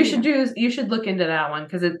you yeah. should look into that one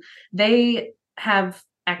because they have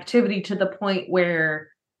activity to the point where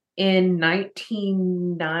in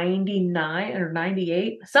 1999 or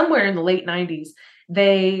 98, somewhere in the late 90s,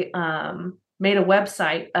 they made a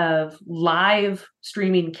website of live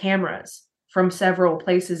streaming cameras from several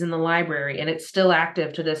places in the library, and it's still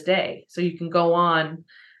active to this day. So you can go on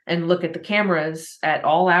and look at the cameras at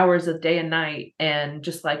all hours of day and night and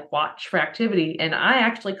just like watch for activity. And I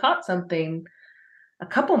actually caught something a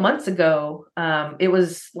couple months ago. It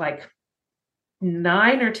was like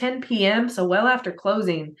 9 or 10 p.m., so well after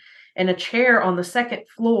closing, and a chair on the second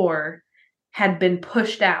floor had been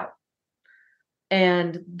pushed out.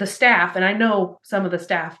 And the staff, and I know some of the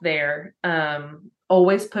staff there,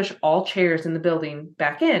 always push all chairs in the building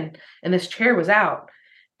back in, and this chair was out.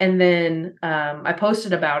 And then I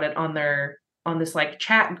posted about it on this like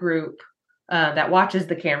chat group that watches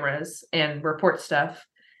the cameras and reports stuff.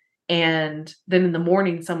 And then in the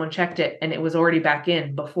morning, someone checked it, and it was already back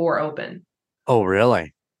in before open. Oh,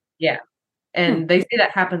 really? Yeah. And they say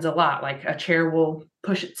that happens a lot. Like a chair will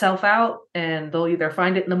push itself out, and they'll either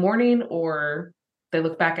find it in the morning or they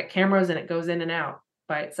look back at cameras and it goes in and out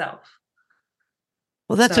by itself.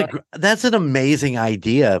 Well, that's So- that's an amazing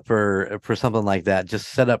idea for something like that. Just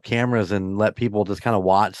set up cameras and let people just kind of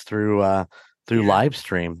watch through Yeah. live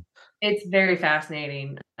stream. It's very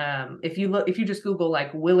fascinating. If you just Google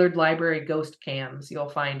like Willard Library ghost cams, you'll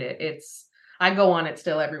find it. I go on it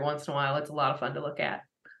still every once in a while. It's a lot of fun to look at.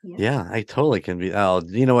 Yeah, I totally can be. Oh,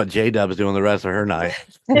 you know what J-Dub's doing the rest of her night?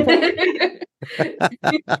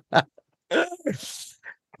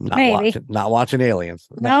 Maybe. Not watching Aliens.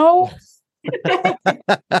 No.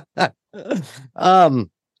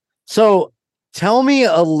 So tell me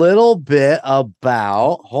a little bit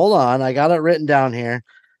about, hold on, I got it written down here.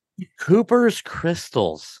 Cooper's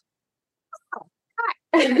Crystals.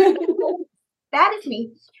 that is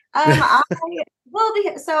me.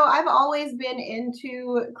 So I've always been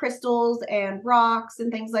into crystals and rocks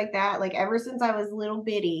and things like that. Like ever since I was little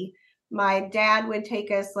bitty, my dad would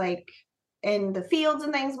take us like in the fields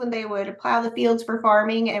and things when they would plow the fields for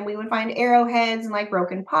farming, and we would find arrowheads and like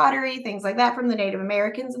broken pottery, things like that from the Native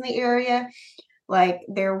Americans in the area. Like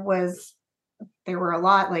there were a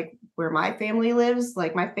lot, like where my family lives,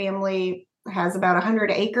 like my family has about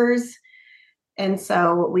 100 acres. And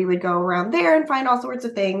so we would go around there and find all sorts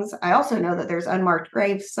of things. I also know that there's unmarked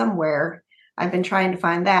graves somewhere. I've been trying to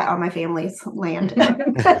find that on my family's land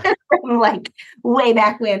from like way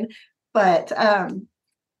back when. But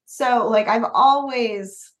so like I've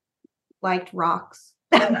always liked rocks.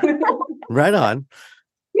 Right on.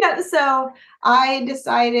 Yeah, so I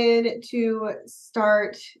decided to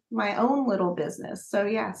start my own little business. So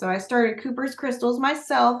I started Cooper's Crystals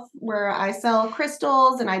myself, where I sell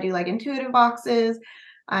crystals and I do like intuitive boxes.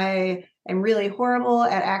 I am really horrible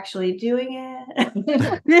at actually doing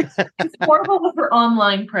it. It's horrible with her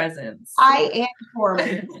online presence. I am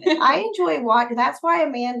horrible. I enjoy watching. That's why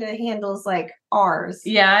Amanda handles like ours.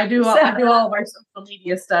 Yeah, I do all of our social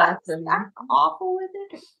media stuff. And I'm awful with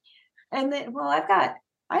it. And then,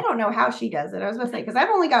 I don't know how she does it. I was going to say, because I've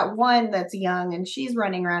only got one that's young and she's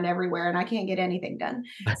running around everywhere and I can't get anything done.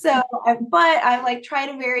 So, but I like try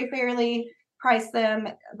to very fairly price them.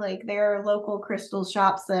 Like there are local crystal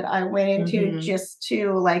shops that I went into just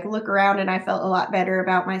to like look around, and I felt a lot better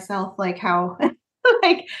about myself, like how,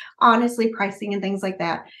 like honestly pricing and things like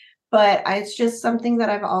that. But it's just something that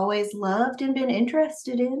I've always loved and been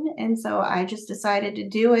interested in. And so I just decided to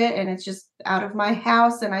do it, and it's just out of my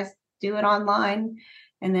house and I do it online.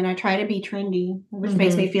 And then I try to be trendy, which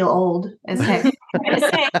makes me feel old as heck.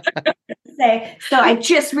 So I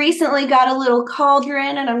just recently got a little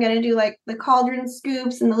cauldron, and I'm going to do like the cauldron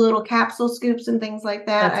scoops and the little capsule scoops and things like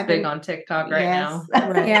that. That's big on TikTok right now.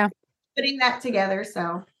 Yeah. Putting that together.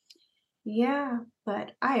 So yeah,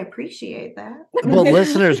 but I appreciate that. Well,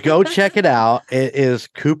 listeners, go check it out. It is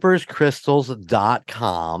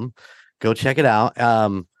cooperscrystals.com. Go check it out.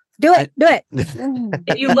 Do it.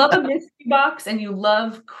 If you love a mystery box and you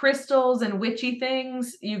love crystals and witchy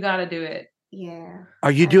things, you got to do it. Yeah.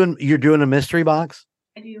 You're doing a mystery box?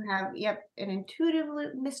 I do have, an intuitive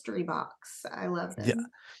mystery box. I love them.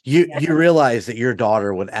 Yeah. You realize that your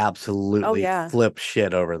daughter would absolutely flip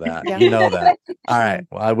shit over that. Yeah. You know that. All right.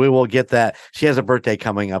 Well, we will get that. She has a birthday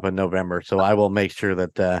coming up in November, so I will make sure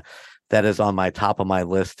that that is on my top of my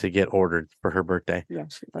list to get ordered for her birthday. Yeah,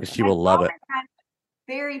 She will love it.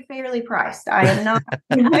 Very fairly priced. I am not.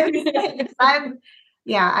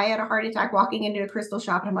 I had a heart attack walking into a crystal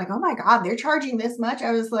shop, and I'm like, oh my god, they're charging this much.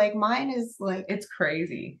 I was like, mine is like, It's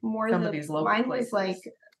crazy. more Some than of these local mine places. was like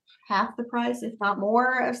half the price, if not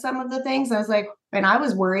more, of some of the things. I was like, and I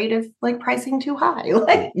was worried of like pricing too high.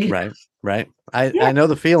 Like, Right. I know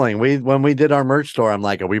the feeling. When we did our merch store, I'm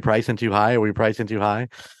like, are we pricing too high? Are we pricing too high?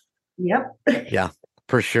 yep. Yeah,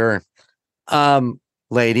 for sure.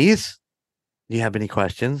 Ladies, do you have any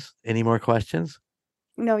questions? Any more questions?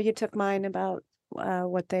 No, you took mine about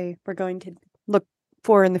what they were going to look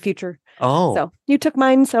for in the future. Oh, So you took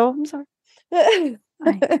mine, so I'm sorry.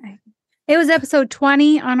 It was episode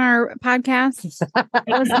 20 on our podcast.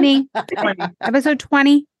 It was me. Episode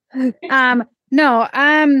 20. No.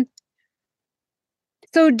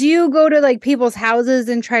 So do you go to like people's houses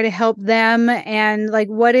and try to help them? And like,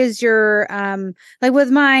 what is your like with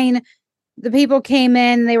mine, the people came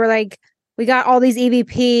in, they were like, we got all these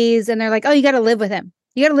EVPs, and they're like, oh, you got to live with him.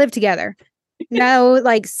 You got to live together. No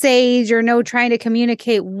like sage or no trying to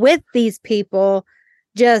communicate with these people.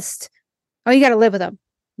 Just, oh, you got to live with them.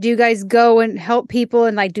 Do you guys go and help people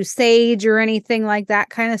and like do sage or anything like that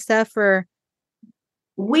kind of stuff? Or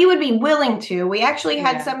We would be willing to. We actually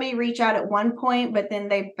had Yeah. somebody reach out at one point, but then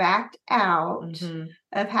they backed out Mhm.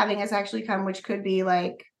 of having us actually come, which could be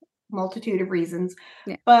like multitude of reasons.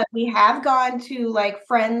 Yeah. But we have gone to like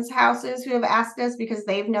friends' houses who have asked us because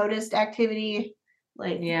they've noticed activity.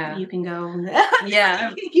 Like, Yeah. you can go.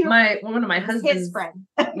 Yeah. One of my His husband's friend.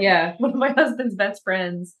 yeah, one of my husband's best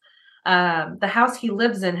friends. The house he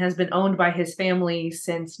lives in has been owned by his family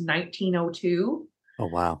since 1902. oh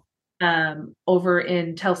wow. Over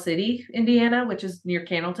in Tell City, Indiana, which is near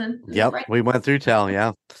Cannleton. Yep, Right. we went through Tell.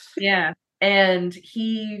 Yeah. Yeah, and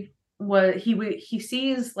he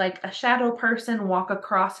sees like a shadow person walk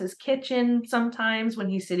across his kitchen sometimes when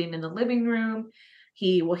he's sitting in the living room.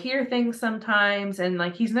 He will hear things sometimes, and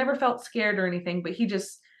like he's never felt scared or anything, but he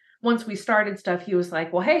just, once we started stuff, he was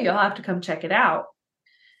like, well, hey, you'll have to come check it out.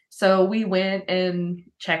 So we went and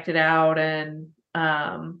checked it out, and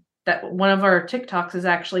that one of our TikToks is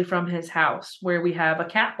actually from his house, where we have a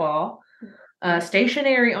cat ball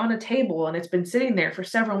stationary on a table, and it's been sitting there for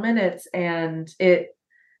several minutes, and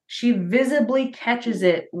she visibly catches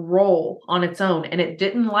it roll on its own, and it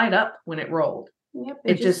didn't light up when it rolled. Yep.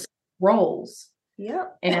 It just rolls.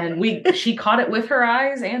 Yep. And she caught it with her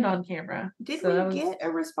eyes and on camera. Did So that we was- get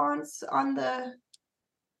a response on the?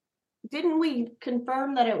 Didn't we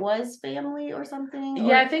confirm that it was family or something?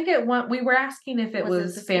 Yeah, I think we were asking if it Was it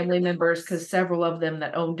was the family spirit members box? because several of them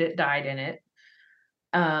that owned it died in it.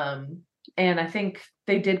 And I think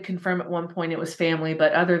they did confirm at one point it was family,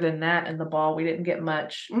 but other than that and the ball, we didn't get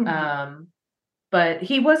much. Mhm. But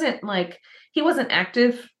he wasn't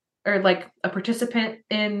active or like a participant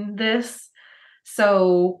in this.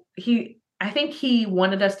 So I think he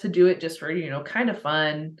wanted us to do it just for, kind of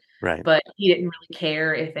fun. Right. But he didn't really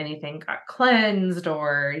care if anything got cleansed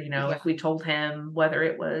or, if we told him whether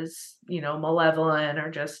it was, malevolent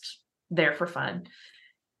or just there for fun.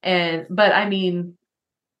 But I mean,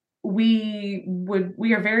 we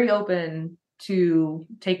are very open to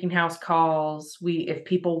taking house calls. If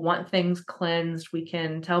people want things cleansed, we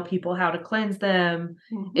can tell people how to cleanse them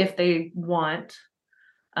Mhm. if they want.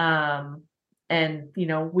 And,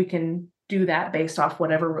 we can do that based off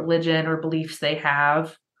whatever religion or beliefs they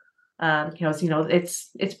have.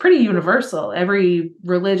 It's pretty universal. Every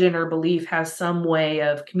religion or belief has some way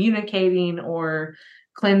of communicating or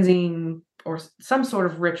cleansing or some sort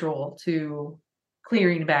of ritual to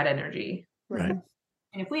clearing bad energy. Right.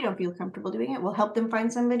 And if we don't feel comfortable doing it, we'll help them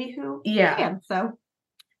find somebody who Yeah. can. So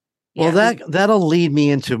Well, Yeah. that'll lead me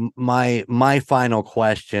into my final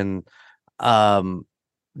question.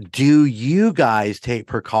 Do you guys take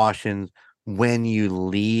precautions when you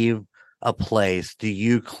leave a place? Do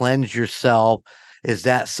you cleanse yourself? Is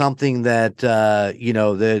that something that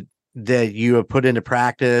that you have put into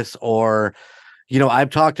practice? Or I've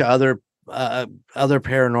talked to other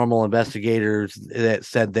paranormal investigators that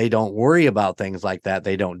said they don't worry about things like that.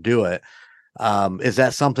 They don't do it. Is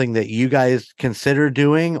that something that you guys consider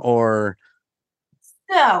doing? Or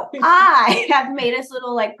I have made us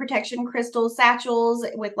little like protection crystal satchels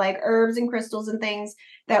with like herbs and crystals and things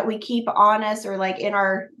that we keep on us or like in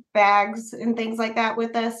our bags and things like that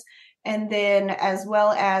with us. And then as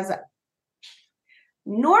well as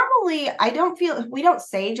normally we don't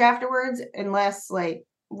sage afterwards unless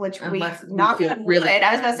Unless we not feel really really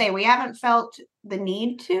I was gonna say we haven't felt the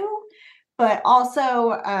need to. But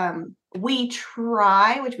also, we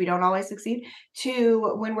try, which we don't always succeed,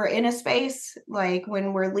 to when we're in a space, like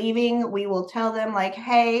when we're leaving, we will tell them like,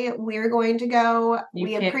 "Hey, we're going to go. You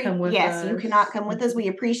can't come with yes, you us." cannot come with us. We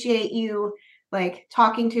appreciate you like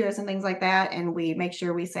talking to us and things like that." And we make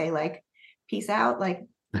sure we say like, "Peace out." Like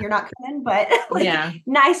you're not coming, but like, Yeah.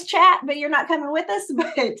 nice chat, but you're not coming with us.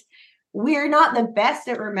 But we're not the best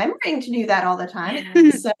at remembering to do that all the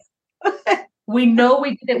time. So We know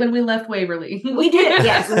we did it when we left Waverly. we did it,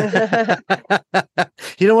 yes.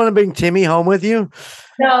 You don't want to bring Timmy home with you?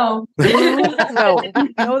 No. No,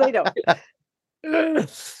 they don't.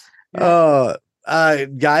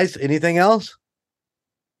 Guys, anything else?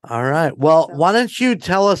 All right. Well, why don't you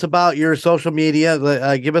tell us about your social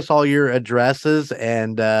media? Give us all your addresses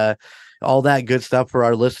and all that good stuff for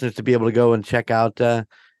our listeners to be able to go and check out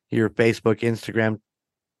your Facebook, Instagram,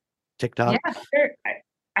 TikTok. Yeah, sure.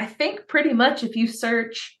 I think pretty much if you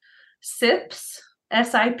search SIPS,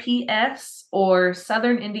 SIPS, or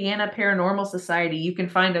Southern Indiana Paranormal Society, you can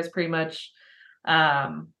find us pretty much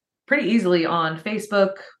pretty easily on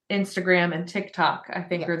Facebook, Instagram, and TikTok. I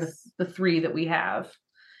think are the three that we have.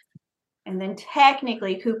 And then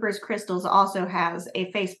technically Cooper's Crystals also has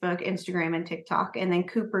a Facebook, Instagram, and TikTok, and then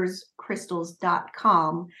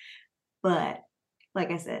cooperscrystals.com. But like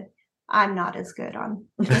I said, I'm not as good on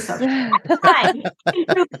the social. I'm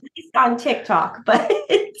on TikTok, but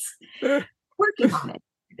it's working on it.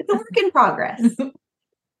 It's a work in progress.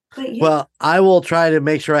 But yeah. Well, I will try to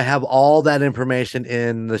make sure I have all that information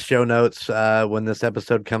in the show notes when this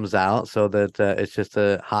episode comes out, so that it's just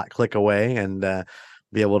a hot click away and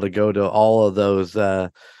be able to go to all of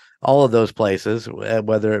those places,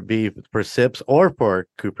 whether it be for SIPs or for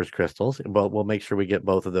Cooper's Crystals. But we'll make sure we get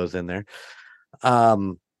both of those in there.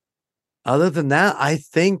 Other than that, I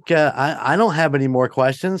think I don't have any more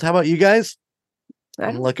questions. How about you guys?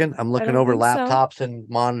 I'm looking over laptops and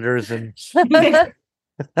monitors and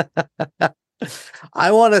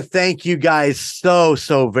I want to thank you guys so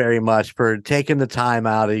very much for taking the time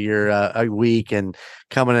out of your a week and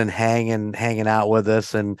coming and hanging out with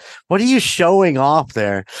us. And what are you showing off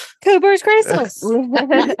there? Cooper's Crystals.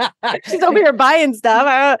 She's over here buying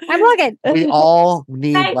stuff. I'm looking. We all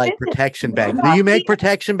need like protection bags. Do you make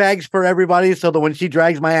protection bags for everybody so that when she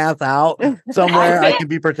drags my ass out somewhere, I can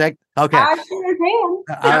be protected? Okay. I sure can.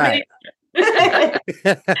 All right.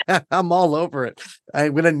 I'm all over it.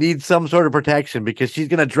 I'm gonna need some sort of protection because she's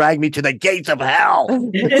gonna drag me to the gates of hell.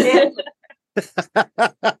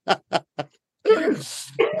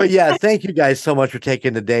 But yeah, thank you guys so much for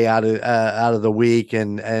taking the day out of the week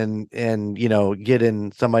and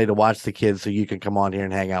getting somebody to watch the kids so you can come on here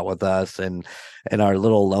and hang out with us and our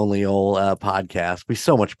little lonely old podcast. We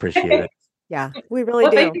so much appreciate it. Yeah, we really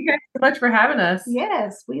do. Thank you guys so much for having us.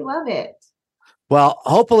 Yes, we love it. Well,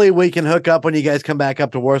 hopefully we can hook up when you guys come back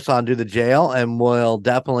up to Warsaw and do the jail, and we'll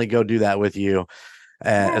definitely go do that with you.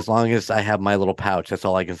 As long as I have my little pouch, that's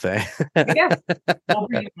all I can say. Yeah.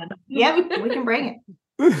 Yep, we can bring it.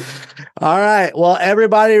 All right. Well,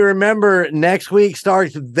 everybody remember next week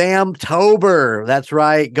starts Vamptober. That's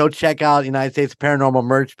right. Go check out United States Paranormal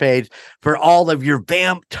merch page for all of your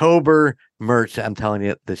Vamptober merch. I'm telling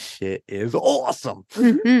you, this shit is awesome.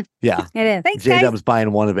 Mm-hmm. Yeah. It is. Thanks, J-Dub's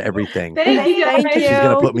buying one of everything. Thank you. Thank you. She's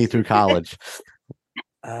going to put me through college.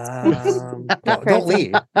 Don't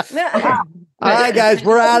leave. All right, guys,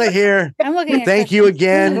 we're out of here. I'm looking at Thank you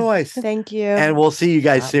again. Thank you. And we'll see you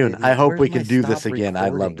guys soon. Stop I hope we Where's can my do this stop again. I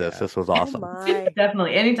love recording this. at? This was awesome. All My.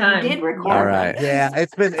 Definitely. Anytime. We did record. All right. Yeah,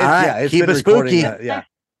 it's been. All right, Yeah, it's keep been it recording, spooky. yeah.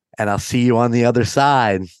 And I'll see you on the other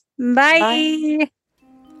side. Bye. Bye.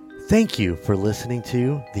 Thank you for listening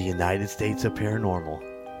to The United States of Paranormal.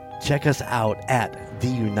 Check us out at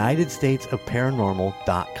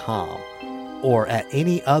theunitedstatesofparanormal.com or at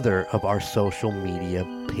any other of our social media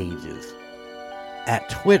pages. At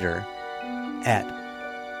Twitter at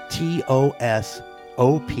TOSOPPOD,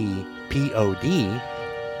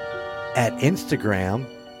 at Instagram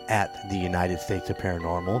at The United States of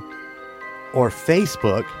Paranormal, or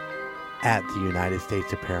Facebook at The United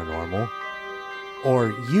States of Paranormal,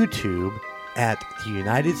 or YouTube at The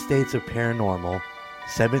United States of Paranormal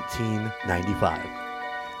 1795.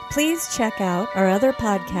 Please check out our other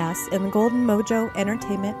podcasts in the Golden Mojo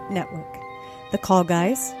Entertainment Network. The Call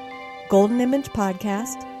Guys, Golden Image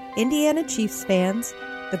Podcast, Indiana Chiefs Fans,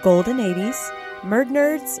 The Golden 80s, Murd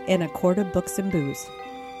Nerds, and A Quart of Books and Booze.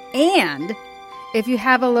 And if you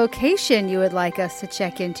have a location you would like us to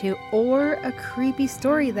check into or a creepy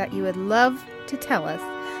story that you would love to tell us,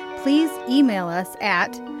 please email us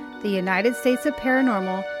at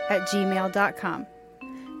theunitedstatesofparanormal@gmail.com.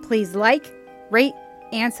 Please like, rate,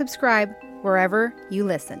 and subscribe wherever you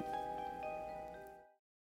listen.